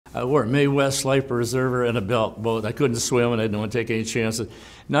I wore a Mae West life preserver and a belt both. I couldn't swim and I didn't want to take any chances.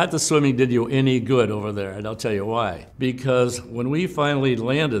 Not that swimming did you any good over there, and I'll tell you why. Because when we finally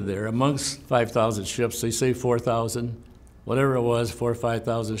landed there, amongst 5,000 ships, they say 4,000, whatever it was, 4,000 or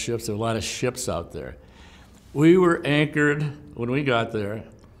 5,000 ships, there were a lot of ships out there. We were anchored, when we got there,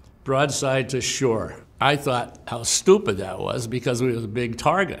 broadside to shore. I thought how stupid that was because we was a big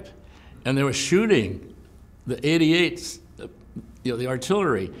target. And they were shooting the 88s, the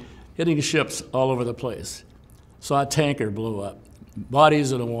artillery, hitting ships all over the place. Saw a tanker blew up,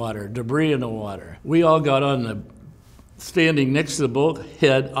 bodies in the water, debris in the water. We all got on the, standing next to the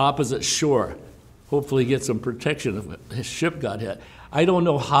bulkhead opposite shore, hopefully get some protection if his ship got hit. I don't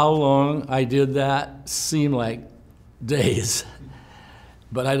know how long I did that, seemed like days.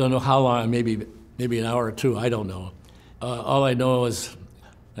 But I don't know how long, maybe an hour or two, I don't know. All I know is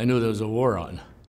I knew there was a war on.